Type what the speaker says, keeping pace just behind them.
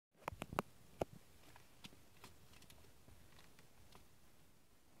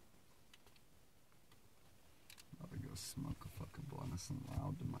nice and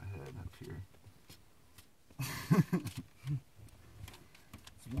loud to my head up here.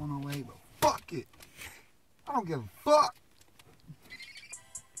 It's 108, but fuck it. I don't give a fuck.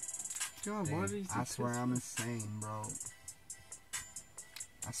 God, why did he I swear I'm insane, bro.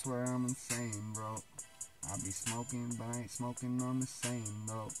 I swear I'm insane, bro. I be smoking, but I ain't smoking on the same,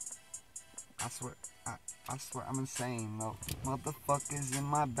 bro. I swear I'm insane, though. Motherfuckers in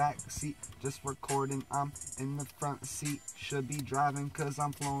my back seat, just recording. I'm in the front seat, should be driving, cause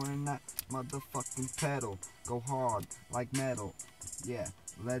I'm flowing that motherfucking pedal. Go hard like metal, yeah.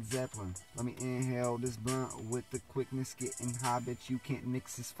 Led Zeppelin, let me inhale this blunt with the quickness, getting high, bitch, you can't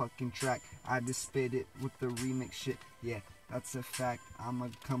mix this fucking track. I just spit it with the remix shit, yeah, that's a fact. I'ma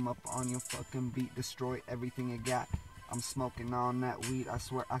come up on your fucking beat, destroy everything you got. I'm smoking on that weed, I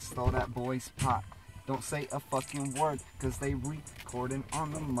swear I stole that boy's pot. Don't say a fucking word, cause they recording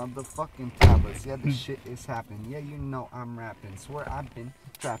on the motherfucking tablets. Yeah, this shit is happening. Yeah, you know I'm rapping. Swear I've been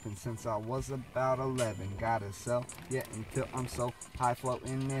trapping since I was about 11. Gotta sell, yeah, until I'm so high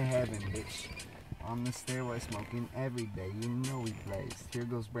floating to heaven, bitch. On the stairway smoking every day, you know he plays. Here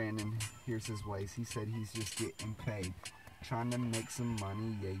goes Brandon, here's his ways. He said he's just getting paid. Trying to make some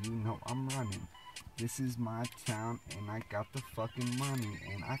money, yeah, you know I'm running. This is my town, and I got the fucking money,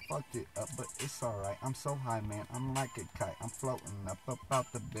 and I fucked it up, but it's alright. I'm so high, man, I'm like a kite. I'm floating up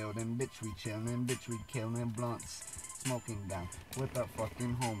out the building, bitch, we chillin', bitch, we killing blunts, smoking down with the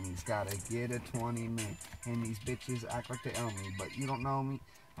fucking homies. Gotta get a 20 man, and these bitches act like they own me, but you don't know me.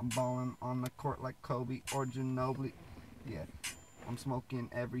 I'm ballin' on the court like Kobe or Ginobili. Yeah, I'm smoking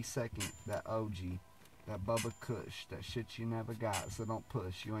every second, that OG. That Bubba Kush, that shit you never got, so don't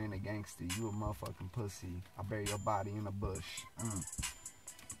push. You ain't a gangster, you a motherfucking pussy. I bury your body in a bush.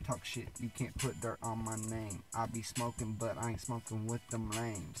 Talk shit, you can't put dirt on my name. I be smoking, but I ain't smoking with them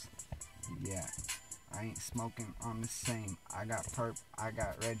lames. Yeah, I ain't smoking on the same. I got Perp, I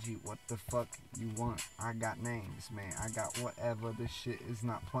got Reggie, what the fuck you want? I got names, man, I got whatever. This shit is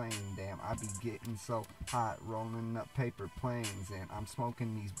not playing, damn. I be getting so hot, rolling up paper planes, and I'm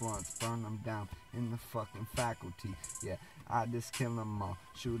smoking these blunts, burn them down in the fucking faculty. Yeah, I just kill them all,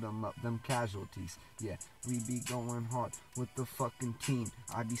 shoot them up, them casualties. Yeah, we be going hard with the fucking team.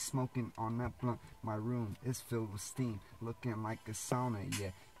 I be smoking on that blunt, my room is filled with steam, looking like a sauna.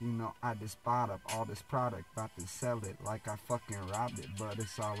 Yeah, you know I just bought up all this product, about to sell it like I fucking robbed it, but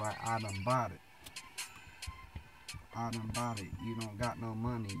it's alright, I done bought it. I done bought it, you don't got no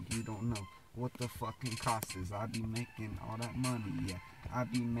money, you don't know what the fucking cost is. I be making all that money, yeah. I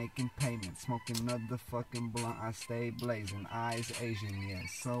be making payments, smoking another fucking blunt, I stay blazing. Eyes Asian, yeah.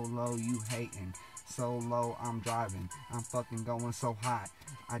 So low, you hating. So low, I'm driving. I'm fucking going so high.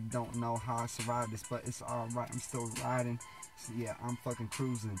 I don't know how I survived this, but it's alright, I'm still riding. So yeah, I'm fucking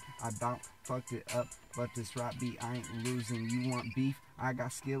cruising. I about fucked it up, but this rap beat I ain't losing. You want beef? I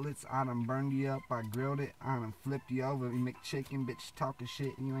got skillets. I done burned you up. I grilled it. I done flipped you over. You McChicken, bitch, talking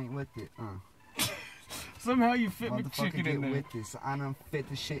shit and you ain't with it. Somehow you fit McChicken in there. With this. I done fit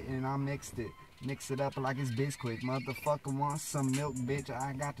the shit and I mixed it. Mix it up like it's Bisquick. Motherfucker wants some milk, bitch.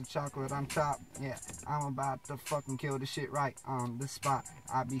 I got the chocolate on top. Yeah, I'm about to fucking kill the shit right on the spot.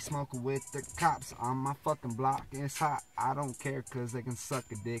 I be smoking with the cops on my fucking block. It's hot. I don't care cause they can suck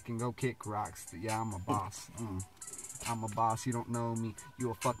a dick and go kick rocks. Yeah, I'm a boss. I'm a boss, you don't know me, you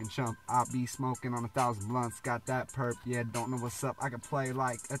a fucking chump. I be smoking on 1,000 blunts, got that perp, yeah, don't know what's up. I can play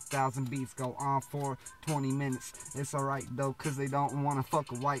like 1,000 beats, go on for 20 minutes. It's alright though, cause they don't wanna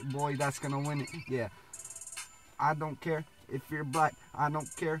fuck a white boy that's gonna win it, yeah. I don't care if you're black, I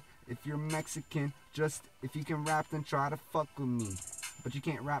don't care if you're Mexican. Just if you can rap, then try to fuck with me. But you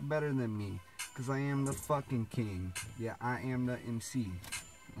can't rap better than me, cause I am the fucking king. Yeah, I am the MC.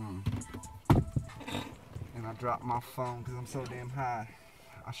 And I dropped my phone because I'm so damn high.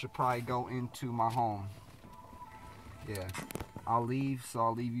 I should probably go into my home. Yeah, I'll leave, so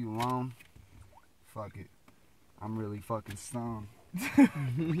I'll leave you alone. Fuck it. I'm really fucking stoned.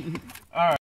 Alright.